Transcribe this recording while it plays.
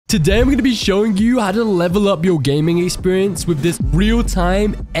Today, I'm going to be showing you how to level up your gaming experience with this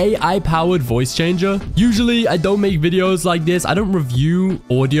real-time AI-powered voice changer. Usually, I don't make videos like this. I don't review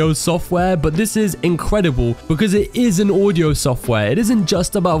audio software, but this is incredible because it is an audio software. It isn't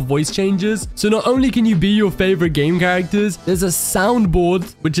just about voice changers. So not only can you be your favorite game characters, there's a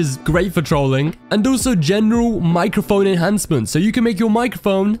soundboard, which is great for trolling, and also general microphone enhancements. So you can make your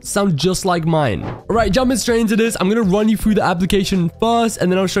microphone sound just like mine. All right, jumping straight into this, I'm going to run you through the application first,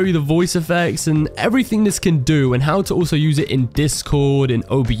 and then I'll show you the voice effects and everything this can do and how to also use it in Discord, in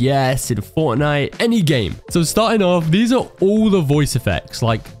OBS, in Fortnite, any game. So starting off, these are all the voice effects.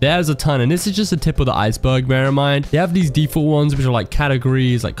 Like there's a ton, and this is just the tip of the iceberg, bear in mind. They have these default ones, which are like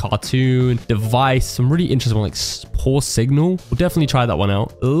categories, like cartoon, device, some really interesting ones, like poor signal. We'll definitely try that one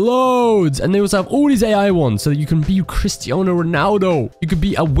out. Loads. And they also have all these AI ones, so that you can be Cristiano Ronaldo. You could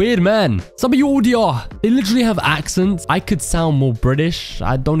be a weird man. Some of you already are. They literally have accents. I could sound more British.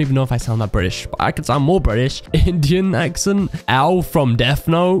 I don't even know if I sound that British, but I could sound more British. Indian accent. Al from Death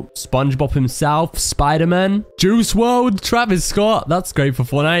Note. SpongeBob himself. Spider-Man. Juice WRLD. Travis Scott. That's great for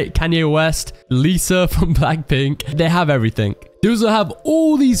Fortnite. Kanye West. Lisa from Blackpink. They have everything. They also have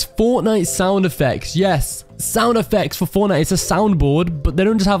all these Fortnite sound effects. Yes, sound effects for Fortnite. It's a soundboard, but they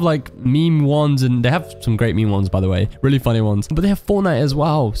don't just have like meme ones, and they have some great meme ones, by the way. Really funny ones. But they have Fortnite as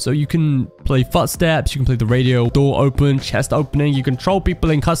well. So you can play footsteps, you can play the radio, door open, chest opening. You can troll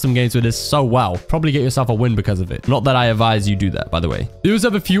people in custom games with this so well. Probably get yourself a win because of it. Not that I advise you do that, by the way. They also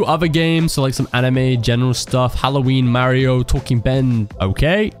have a few other games, so like some anime, general stuff, Halloween, Mario, Talking Ben.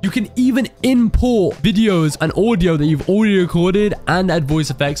 Okay. You can even import videos and audio that you've already recorded and add voice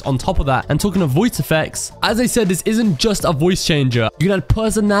effects on top of that. And talking of voice effects, as I said, this isn't just a voice changer. You can add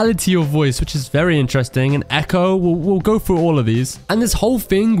personality of voice, which is very interesting, and echo. We'll go through all of these. And this whole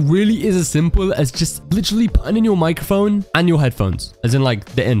thing really is as simple as just literally putting in your microphone and your headphones, as in like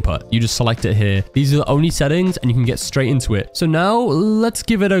the input. You just select it here. These are the only settings, and you can get straight into it. So now let's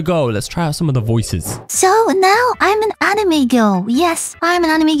give it a go. Let's try out some of the voices. So now I'm an anime girl. Yes, I'm an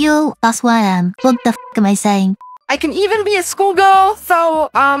anime girl. That's what I am. What the f am I saying? I can even be a schoolgirl, so,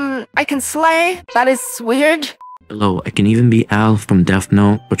 I can slay. That is weird. Hello, I can even be Al from Death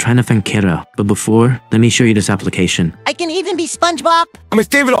Note. We're trying to find Kira, but before, let me show you this application. I can even be SpongeBob. My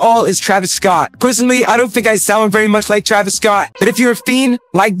favorite of all is Travis Scott. Personally, I don't think I sound very much like Travis Scott, but if you're a fiend,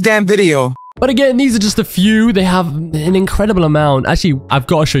 like the damn video. But again, these are just a few. They have an incredible amount. Actually, I've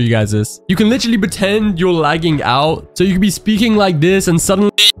got to show you guys this. You can literally pretend you're lagging out. So you can be speaking like this and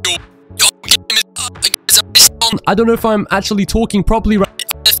suddenly I don't know if I'm actually talking properly right.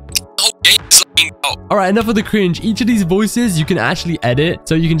 Alright, enough of the cringe. Each of these voices you can actually edit.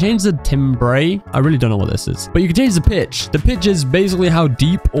 So you can change the timbre. I really don't know what this is. But you can change the pitch. The pitch is basically how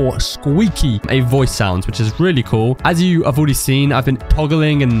deep or squeaky a voice sounds, which is really cool. As you have already seen, I've been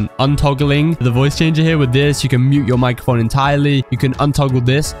toggling and untoggling the voice changer here with this. You can mute your microphone entirely. You can untoggle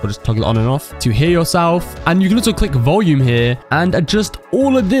this or just toggle it on and off to hear yourself. And you can also click volume here and adjust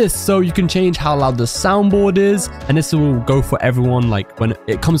all of this. So you can change how loud the soundboard is. And this will go for everyone, like when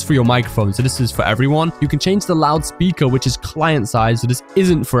it comes through your microphone. So this is for everyone. You can change the loudspeaker, which is client side, so this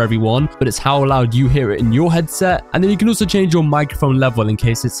isn't for everyone, but it's how loud you hear it in your headset. And then you can also change your microphone level in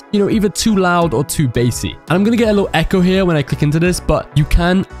case it's, you know, either too loud or too bassy. And I'm gonna get a little echo here when I click into this, but you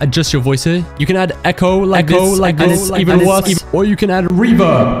can adjust your voice here. You can add echo like this, and it's even worse, or you can add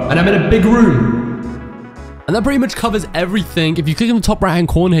reverb, and I'm in a big room. And that pretty much covers everything. If you click on the top right hand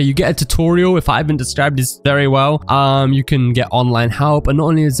corner here, you get a tutorial. If I haven't described this very well, you can get online help. And not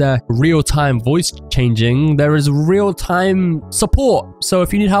only is there real-time voice changing, there is real-time support. So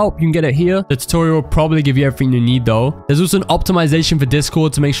if you need help, you can get it here. The tutorial will probably give you everything you need though. There's also an optimization for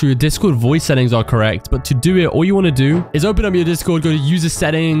Discord to make sure your Discord voice settings are correct. But to do it, all you want to do is open up your Discord, go to user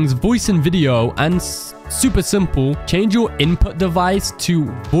settings, voice and video, and super simple, change your input device to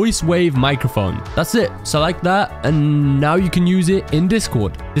voice wave microphone. That's it. Select that, and now you can use it in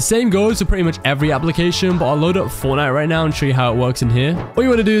Discord. The same goes for pretty much every application, but I'll load up Fortnite right now and show you how it works in here. All you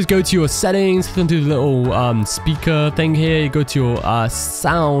want to do is go to your settings, click onto the little speaker thing here, you go to your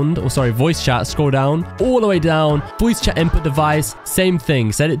voice chat, scroll down, all the way down, voice chat input device, same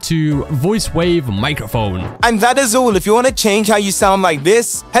thing, set it to voice wave microphone. And that is all. If you want to change how you sound like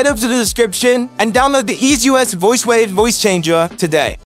this, head up to the description and download the EaseUS VoiceWave voice changer today.